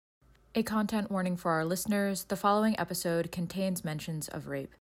A content warning for our listeners: the following episode contains mentions of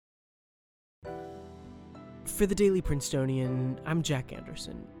rape. For the Daily Princetonian, I'm Jack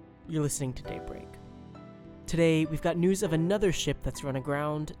Anderson. You're listening to Daybreak. Today, we've got news of another ship that's run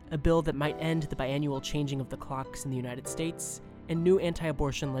aground, a bill that might end the biannual changing of the clocks in the United States, and new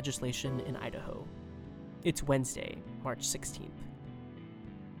anti-abortion legislation in Idaho. It's Wednesday, March 16th.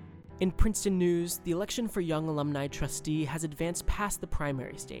 In Princeton news, the election for Young Alumni Trustee has advanced past the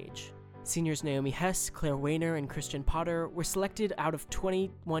primary stage. Seniors Naomi Hess, Claire Weiner, and Christian Potter were selected out of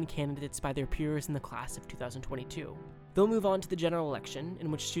 21 candidates by their peers in the class of 2022. They'll move on to the general election,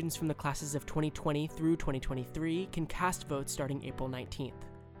 in which students from the classes of 2020 through 2023 can cast votes starting April 19th.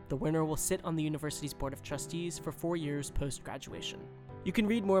 The winner will sit on the university's Board of Trustees for 4 years post-graduation. You can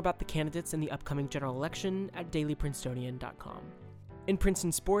read more about the candidates and the upcoming general election at dailyprincetonian.com. In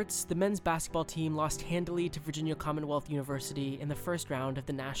Princeton sports, the men's basketball team lost handily to Virginia Commonwealth University in the first round of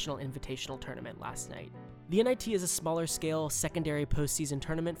the National Invitational Tournament last night. The NIT is a smaller-scale, secondary postseason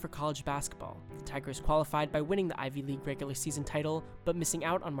tournament for college basketball. The Tigers qualified by winning the Ivy League regular season title, but missing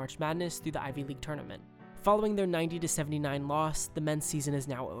out on March Madness through the Ivy League tournament. Following their 90-79 loss, the men's season is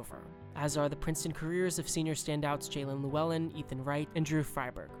now over, as are the Princeton careers of senior standouts Jalen Llewellyn, Ethan Wright, and Drew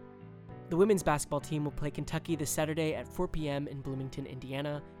Freiberg. The women's basketball team will play Kentucky this Saturday at 4 p.m. in Bloomington,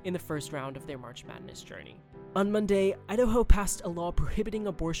 Indiana, in the first round of their March Madness journey. On Monday, Idaho passed a law prohibiting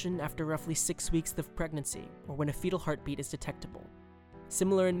abortion after roughly 6 weeks of pregnancy, or when a fetal heartbeat is detectable.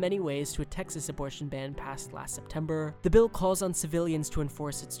 Similar in many ways to a Texas abortion ban passed last September, the bill calls on civilians to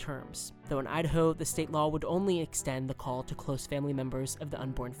enforce its terms, though in Idaho, the state law would only extend the call to close family members of the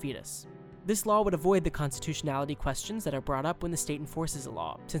unborn fetus. This law would avoid the constitutionality questions that are brought up when the state enforces a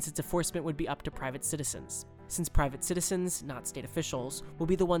law, since its enforcement would be up to private citizens. Since private citizens, not state officials, will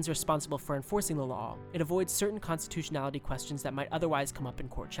be the ones responsible for enforcing the law, it avoids certain constitutionality questions that might otherwise come up in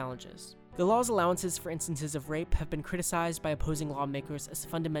court challenges. The law's allowances for instances of rape have been criticized by opposing lawmakers as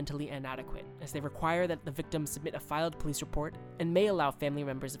fundamentally inadequate, as they require that the victim submit a filed police report and may allow family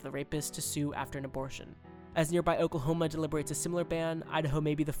members of the rapist to sue after an abortion. As nearby Oklahoma deliberates a similar ban, Idaho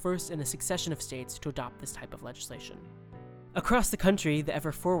may be the first in a succession of states to adopt this type of legislation. Across the country, the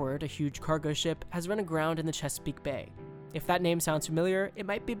Ever Forward, a huge cargo ship, has run aground in the Chesapeake Bay. If that name sounds familiar, it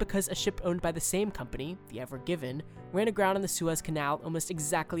might be because a ship owned by the same company, the Ever Given, ran aground in the Suez Canal almost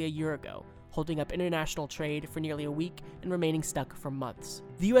exactly a year ago, holding up international trade for nearly a week and remaining stuck for months.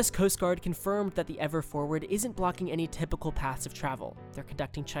 The U.S. Coast Guard confirmed that the Ever Forward isn't blocking any typical paths of travel. They're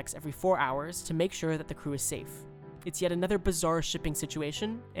conducting checks every 4 hours to make sure that the crew is safe. It's yet another bizarre shipping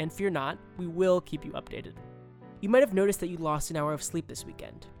situation, and fear not, we will keep you updated. You might have noticed that you lost an hour of sleep this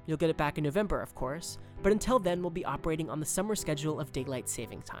weekend. You'll get it back in November, of course, but until then we'll be operating on the summer schedule of daylight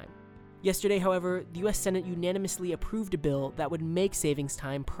saving time. Yesterday, however, the U.S. Senate unanimously approved a bill that would make savings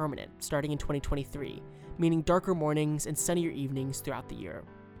time permanent, starting in 2023, meaning darker mornings and sunnier evenings throughout the year.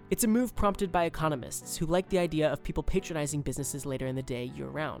 It's a move prompted by economists who like the idea of people patronizing businesses later in the day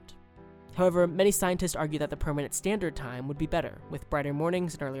year-round. However, many scientists argue that the permanent standard time would be better, with brighter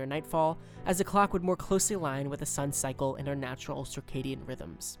mornings and earlier nightfall, as the clock would more closely align with the sun's cycle and our natural circadian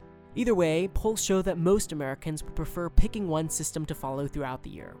rhythms. Either way, polls show that most Americans would prefer picking one system to follow throughout the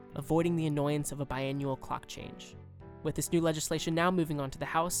year, avoiding the annoyance of a biannual clock change. With this new legislation now moving on to the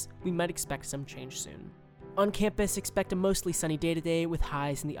House, we might expect some change soon. On campus, expect a mostly sunny day today with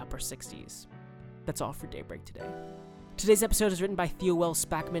highs in the upper 60s. That's all for Daybreak today. Today's episode is written by Theo Wells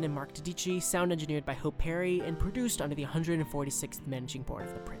Spackman and Mark Dedici, sound engineered by Hope Perry, and produced under the 146th Managing Board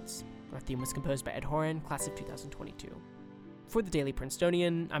of the Prince. Our theme was composed by Ed Horan, class of 2022. For the Daily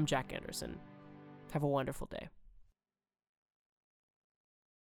Princetonian, I'm Jack Anderson. Have a wonderful day.